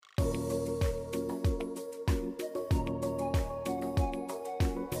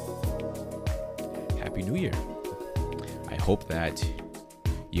Happy New Year. I hope that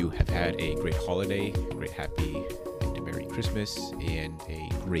you have had a great holiday, a great happy and Merry Christmas, and a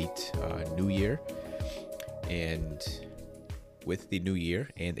great New Year. And with the new year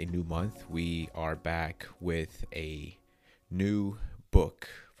and a new month, we are back with a new book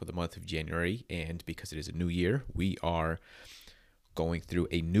for the month of January. And because it is a new year, we are going through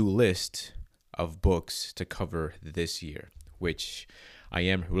a new list of books to cover this year, which I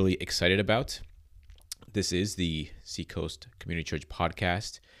am really excited about. This is the Seacoast Community Church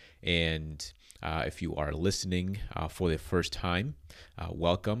podcast, and if you are listening for the first time,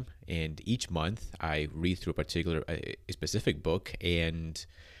 welcome. And each month, I read through a specific book and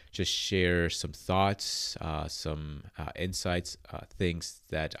just share some thoughts, some insights, things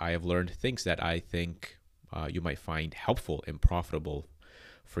that I have learned, things that I think you might find helpful and profitable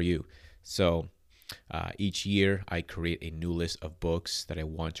for you. So each year, I create a new list of books that I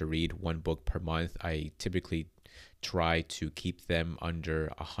want to read, one book per month. I typically try to keep them under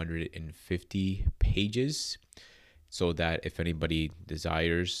 150 pages so that if anybody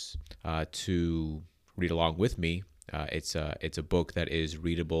desires to read along with me, it's a book that is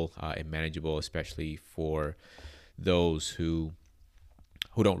readable and manageable, especially for those who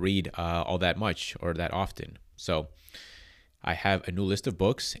don't read all that much or that often. So I have a new list of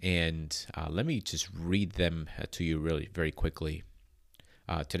books, and let me just read them to you really very quickly.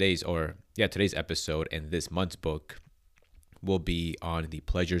 Today's episode and this month's book will be on the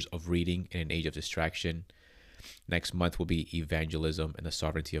pleasures of reading in an age of distraction. Next month will be evangelism and the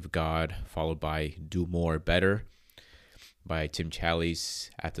sovereignty of God, followed by Do More Better by Tim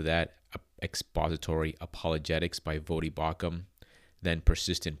Challies. After that, expository apologetics by Voddie Baucham. Then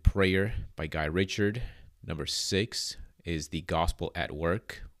persistent prayer by Guy Richard. Number 6 is The Gospel at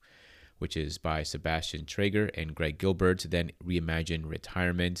Work, which is by Sebastian Traeger and Greg Gilbert. Then Reimagine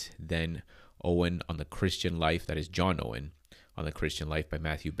Retirement. Then Owen on the Christian Life, that is John Owen, on the Christian Life by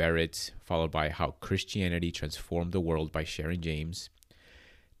Matthew Barrett, followed by How Christianity Transformed the World by Sharon James.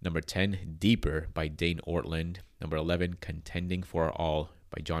 Number 10, Deeper by Dane Ortland. Number 11, Contending for All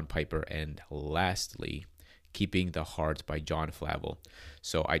by John Piper. And lastly, Keeping the Heart by John Flavel.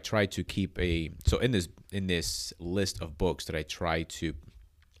 So I try to keep in this list of books that I try to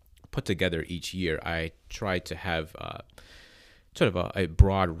put together each year, I try to have sort of a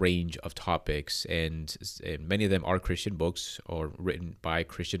broad range of topics, and many of them are Christian books or written by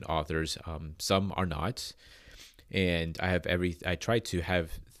Christian authors. Some are not, and I try to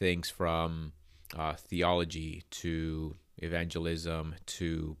have things from theology to evangelism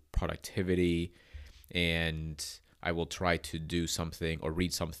to productivity, and I will try to do something or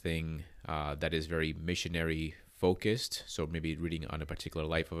read something that is very missionary focused, so maybe reading on a particular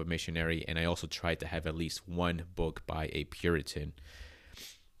life of a missionary. And I also try to have at least one book by a Puritan,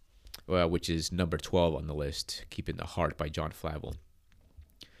 which is number 12 on the list, Keeping the Heart by John Flavel.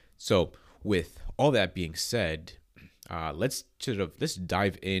 So with all that being said, let's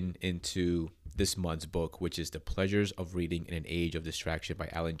dive into this month's book, which is The Pleasures of Reading in an Age of Distraction by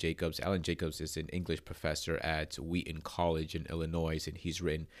Alan Jacobs. Alan Jacobs is an English professor at Wheaton College in Illinois, and he's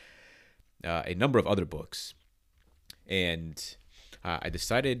written a number of other books. And I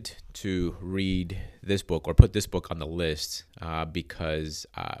decided to read this book or put this book on the list because,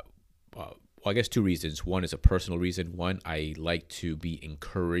 I guess 2 reasons. One is a personal reason. One, I like to be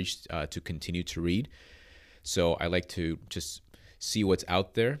encouraged to continue to read. So I like to just see what's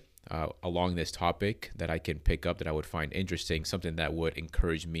out there along this topic that I can pick up that I would find interesting, something that would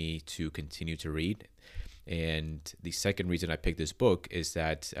encourage me to continue to read. And the second reason I picked this book is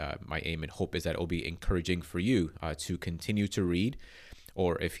that my aim and hope is that it will be encouraging for you to continue to read,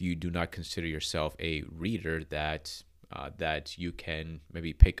 or if you do not consider yourself a reader, that you can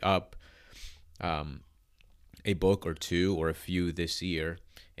maybe pick up a book or 2 or a few this year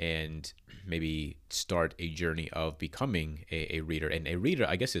and maybe start a journey of becoming a reader. And a reader,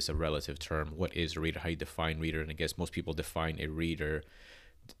 I guess, is a relative term. What is a reader? How do you define reader? And I guess most people define a reader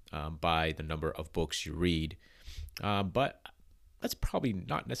by the number of books you read. But that's probably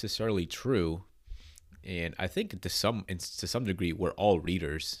not necessarily true. And I think to some degree, we're all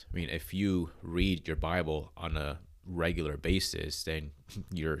readers. I mean, if you read your Bible on a regular basis, then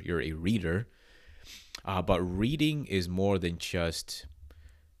you're a reader. But reading is more than just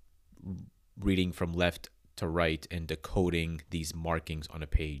reading from left to right and decoding these markings on a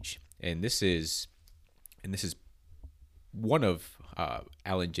page. And this is one of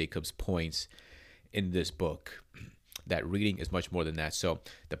Alan Jacobs' points in this book, that reading is much more than that. So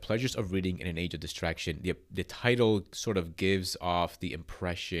The Pleasures of Reading in an Age of Distraction, the title sort of gives off the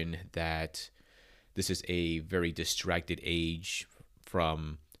impression that this is a very distracted age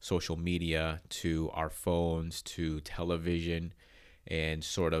from social media to our phones to television, and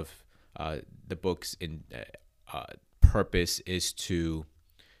sort of the book's purpose is to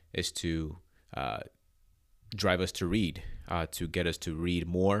drive us to read, to get us to read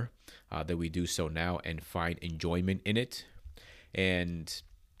more than we do so now, and find enjoyment in it. And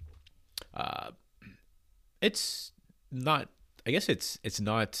it's not. I guess it's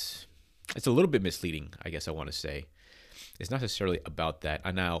not. It's a little bit misleading, I guess I want to say. It's not necessarily about that.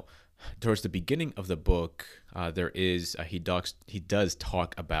 And now, towards the beginning of the book, there is he does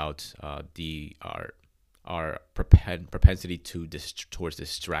talk about our propensity towards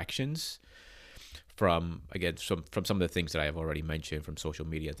distractions from, again, from some of the things that I have already mentioned, from social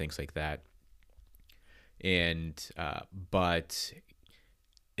media, things like that. And but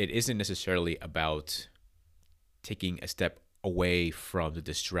it isn't necessarily about taking a step away from the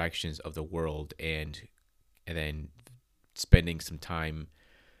distractions of the world and then spending some time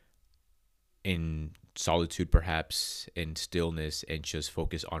in solitude, perhaps in stillness, and just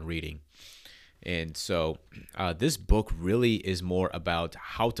focus on reading. And so this book really is more about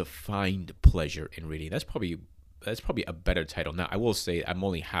how to find pleasure in reading. That's probably a better title. Now, I will say I'm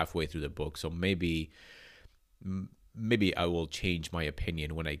only halfway through the book, so maybe I will change my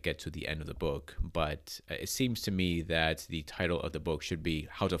opinion when I get to the end of the book. But it seems to me that the title of the book should be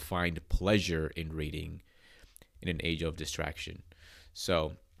How to Find Pleasure in Reading in an Age of Distraction.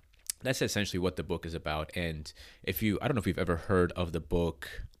 So that's essentially what the book is about. And I don't know if you've ever heard of the book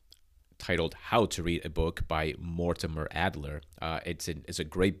titled How to Read a Book by Mortimer Adler. It's a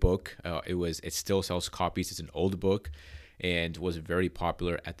great book. It still sells copies. It's an old book and was very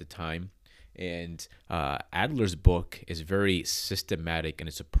popular at the time. And Adler's book is very systematic in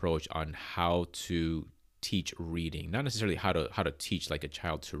its approach on how to teach reading. Not necessarily how to teach like a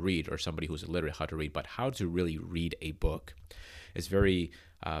child to read or somebody who's illiterate how to read, but how to really read a book. It's very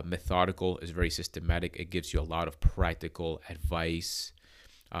methodical. It's very systematic. It gives you a lot of practical advice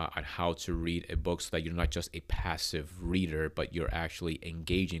on how to read a book so that you're not just a passive reader, but you're actually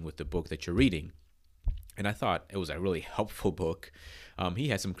engaging with the book that you're reading. And I thought it was a really helpful book. He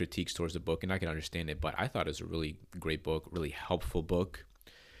had some critiques towards the book, and I can understand it, but I thought it was a really great book, really helpful book.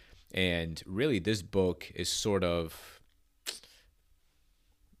 And really, this book is sort of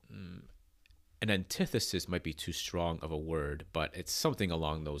an antithesis, might be too strong of a word, but it's something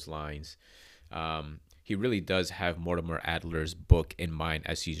along those lines. He really does have Mortimer Adler's book in mind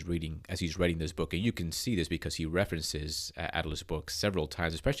as he's writing this book, and you can see this because he references Adler's book several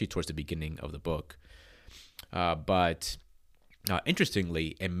times, especially towards the beginning of the book. But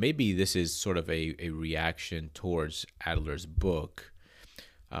interestingly, and maybe this is sort of a reaction towards Adler's book,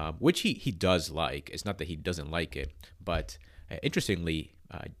 which he does like. It's not that he doesn't like it, but interestingly,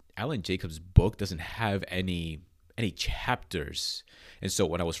 Alan Jacobs' book doesn't have any chapters. And so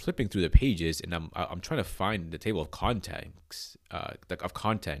when I was flipping through the pages and I'm trying to find the table of contents,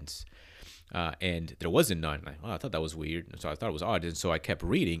 and there wasn't none. I thought that was weird. So I thought it was odd. And so I kept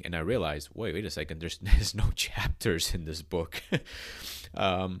reading and I realized, wait a second, there's no chapters in this book.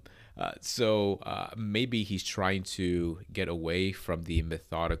 So maybe he's trying to get away from the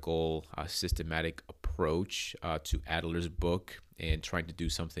methodical, systematic approach to Adler's book and trying to do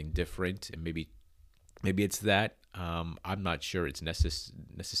something different. And maybe it's that. I'm not sure it's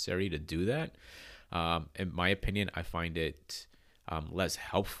necessary to do that. In my opinion, I find it less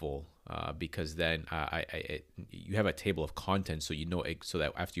helpful because then you have a table of contents, so you know so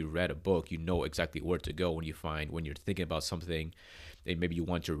that after you read a book, you know exactly where to go when you're thinking about something, and maybe you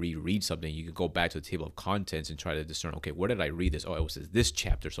want to reread something. You can go back to the table of contents and try to discern, okay, where did I read this? Oh, it was this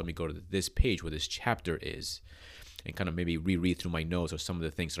chapter, so let me go to this page where this chapter is, and kind of maybe reread through my notes or some of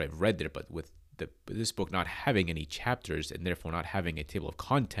the things that I've read there. But with this book not having any chapters and therefore not having a table of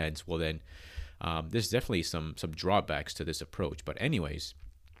contents, well then there's definitely some drawbacks to this approach. But anyways,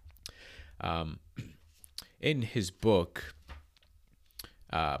 in his book,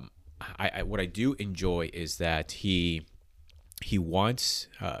 what I do enjoy is that he wants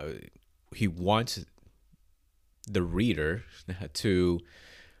the reader to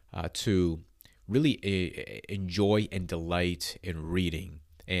really enjoy and delight in reading.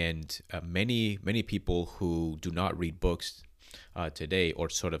 And many people who do not read books today, or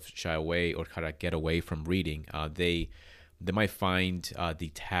sort of shy away or kind of get away from reading, they might find the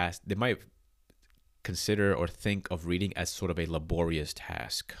task. They might consider or think of reading as sort of a laborious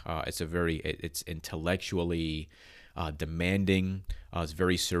task. It's intellectually demanding. It's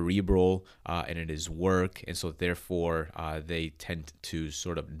very cerebral, and it is work, and so therefore they tend to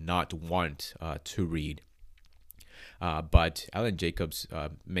sort of not want to read. But Alan Jacobs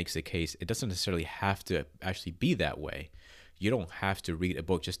makes the case it doesn't necessarily have to actually be that way. you don't have to read a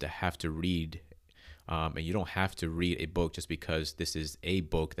book just to have to read. And you don't have to read a book just because this is a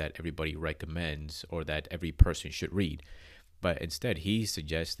book that everybody recommends or that every person should read. But instead, he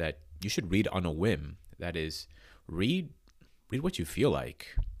suggests that you should read on a whim. That is, read what you feel like.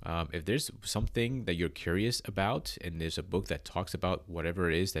 If there's something that you're curious about and there's a book that talks about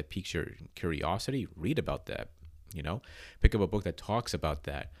whatever it is that piques your curiosity, read about that. Pick up a book that talks about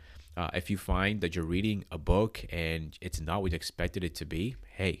that. If you find that you're reading a book and it's not what you expected it to be,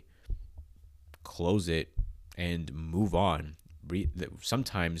 hey, close it and move on.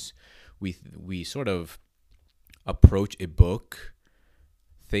 Sometimes we sort of approach a book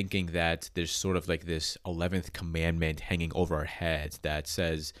thinking that there's sort of like this 11th commandment hanging over our heads that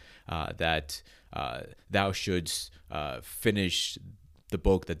says that thou shouldst finish the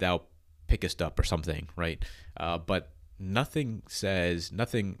book that thou pickest up or something, right? But nothing says,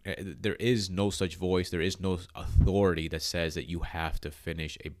 there is no such voice, there is no authority that says that you have to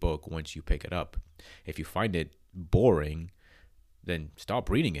finish a book once you pick it up. If you find it boring, then stop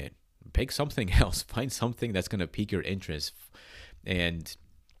reading it. Pick something else. Find something that's going to pique your interest. And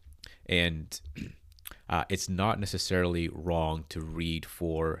it's not necessarily wrong to read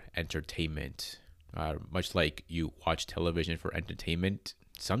for entertainment. Much like you watch television for entertainment,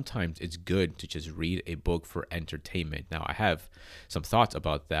 sometimes it's good to just read a book for entertainment. Now, I have some thoughts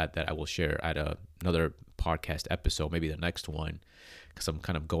about that I will share at another podcast episode, maybe the next one, because I'm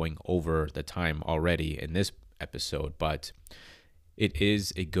kind of going over the time already in this episode. But it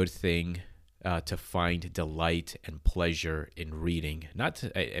is a good thing to find delight and pleasure in reading.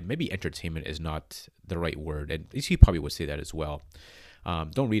 Maybe entertainment is not the right word, and he probably would say that as well.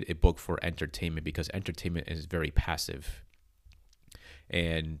 Don't read a book for entertainment, because entertainment is very passive.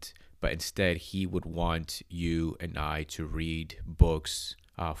 But instead, he would want you and I to read books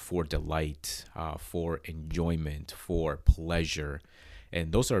for delight, for enjoyment, for pleasure.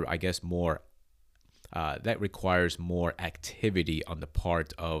 And those are, I guess, more, that requires more activity on the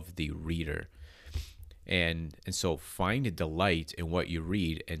part of the reader. And so find delight in what you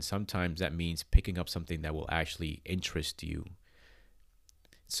read. And sometimes that means picking up something that will actually interest you.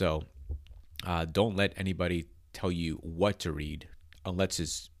 So don't let anybody tell you what to read, unless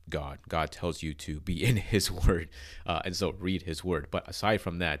it's God. God tells you to be in his word. And so read his word. But aside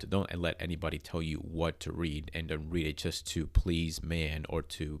from that, don't let anybody tell you what to read, and don't read it just to please man or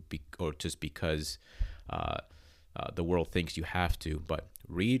just because the world thinks you have to. But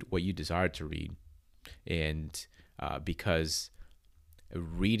read what you desire to read. And because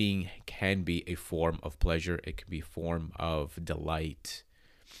reading can be a form of pleasure, it can be a form of delight.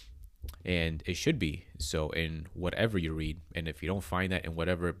 And it should be so in whatever you read. And if you don't find that in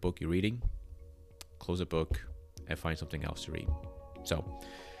whatever book you're reading, close a book and find something else to read. So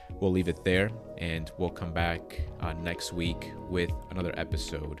we'll leave it there, and we'll come back next week with another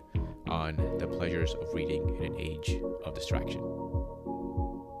episode on the pleasures of reading in an age of distraction.